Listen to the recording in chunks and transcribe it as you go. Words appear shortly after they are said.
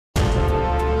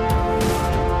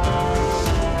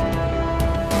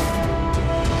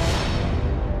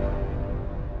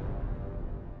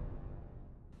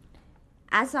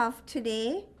As of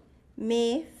today,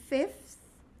 May 5th,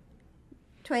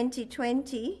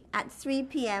 2020, at 3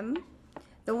 p.m.,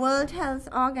 the World Health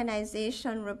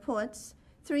Organization reports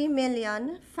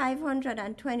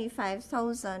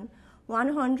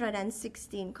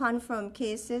 3,525,116 confirmed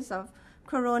cases of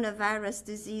coronavirus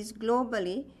disease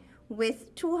globally,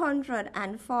 with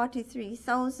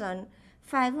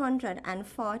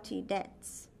 243,540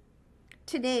 deaths.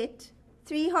 To date,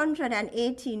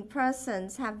 318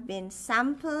 persons have been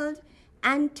sampled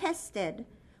and tested,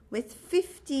 with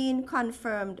 15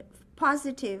 confirmed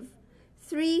positive,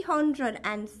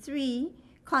 303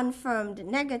 confirmed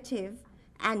negative,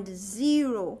 and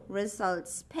 0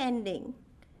 results pending.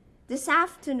 This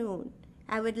afternoon,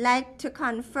 I would like to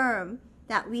confirm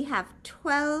that we have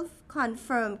 12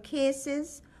 confirmed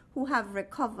cases who have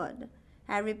recovered.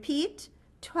 I repeat,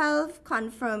 12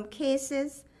 confirmed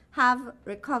cases have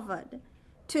recovered.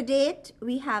 To date,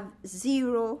 we have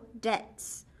 0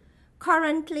 deaths.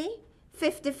 Currently,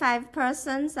 55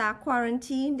 persons are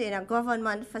quarantined in a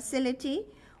government facility,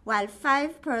 while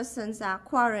 5 persons are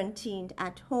quarantined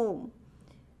at home.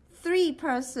 3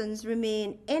 persons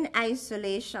remain in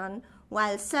isolation,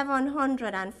 while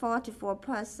 744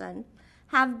 persons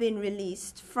have been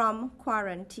released from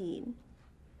quarantine.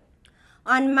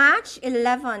 On March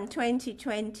 11,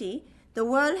 2020, the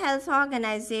World Health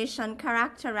Organization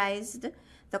characterized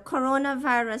the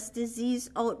coronavirus disease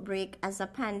outbreak as a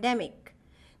pandemic.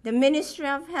 The Ministry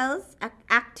of Health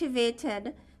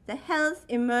activated the Health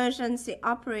Emergency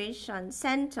Operations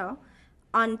Center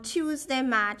on Tuesday,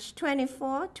 March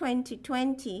 24,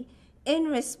 2020, in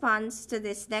response to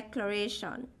this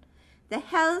declaration. The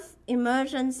Health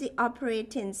Emergency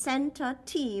Operating Center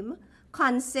team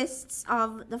consists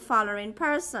of the following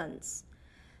persons.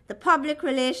 The Public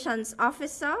Relations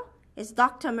Officer is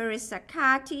Dr. Marissa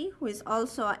Carty, who is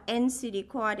also an NCD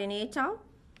coordinator.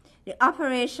 The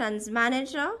Operations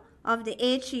Manager of the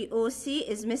HEOC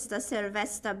is Mr.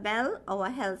 Sylvester Bell, our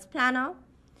health planner.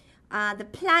 The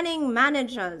planning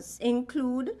managers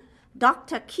include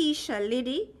Dr. Keisha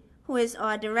Liddy, who is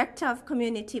our Director of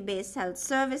Community-Based Health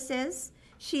Services.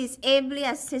 She is ably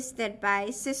assisted by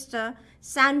Sister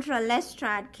Sandra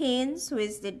Lestrade Keynes, who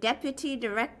is the Deputy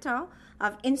Director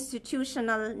of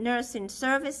Institutional Nursing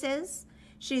Services.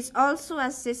 She is also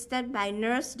assisted by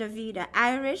Nurse Davida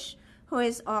Irish, who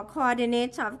is our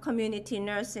Coordinator of Community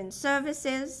Nursing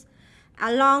Services,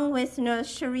 along with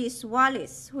Nurse Sharice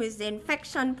Wallace, who is the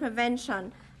Infection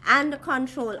Prevention and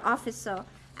Control Officer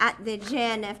at the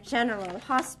JNF General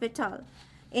Hospital.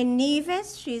 In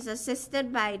Nevis, she is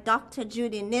assisted by Dr.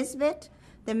 Judy Nisbet,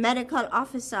 the Medical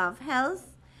Officer of Health,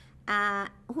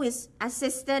 who is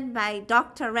assisted by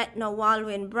Dr. Retna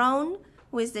Walwyn-Brown,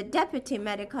 who is the Deputy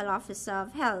Medical Officer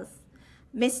of Health.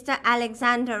 Mr.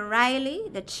 Alexander Riley,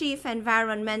 the Chief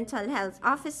Environmental Health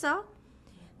Officer.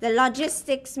 The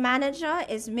Logistics Manager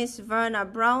is Ms. Verna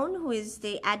Brown, who is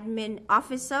the Admin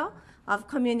Officer of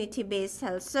Community-Based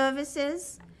Health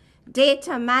Services.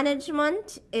 Data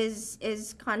management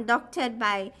is conducted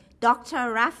by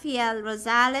Dr. Rafael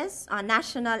Rosales, our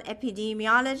National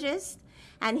Epidemiologist,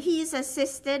 and he's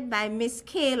assisted by Ms.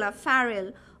 Kayla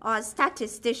Farrell, our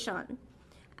statistician.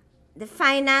 The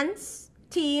finance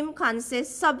team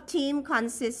sub-team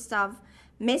consists of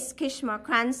Ms. Kishma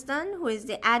Cranston, who is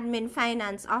the Admin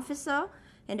Finance Officer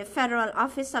in the Federal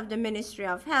Office of the Ministry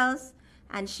of Health,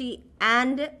 and she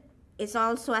is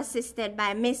also assisted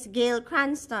by Ms. Gail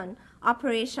Cranston,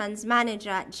 Operations Manager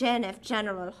at JNF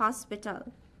General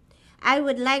Hospital. I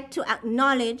would like to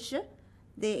acknowledge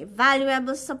the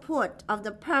valuable support of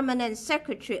the Permanent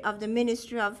Secretary of the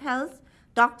Ministry of Health,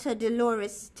 Dr.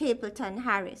 Dolores Stapleton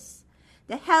Harris.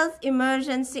 The Health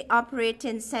Emergency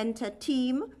Operating Center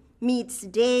team meets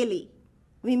daily.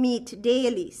 We meet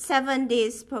daily, 7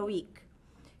 days per week.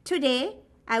 Today,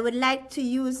 I would like to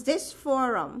use this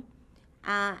forum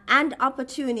and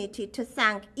opportunity to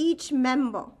thank each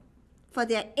member for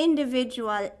their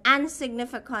individual and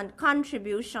significant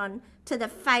contribution to the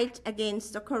fight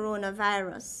against the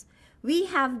coronavirus. We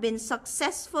have been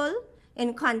successful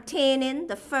in containing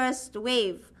the first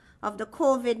wave of the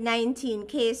COVID-19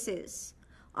 cases.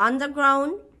 On the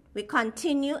ground, we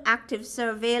continue active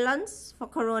surveillance for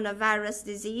coronavirus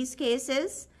disease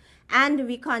cases, and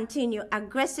we continue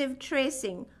aggressive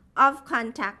tracing of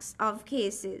contacts of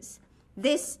cases.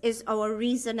 This is our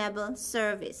reasonable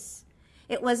service.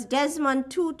 It was Desmond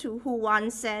Tutu who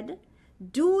once said,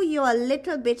 "Do your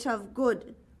little bit of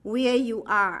good where you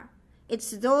are.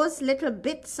 It's those little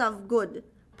bits of good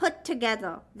put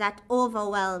together that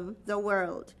overwhelm the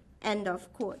world." End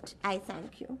of quote. I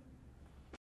thank you.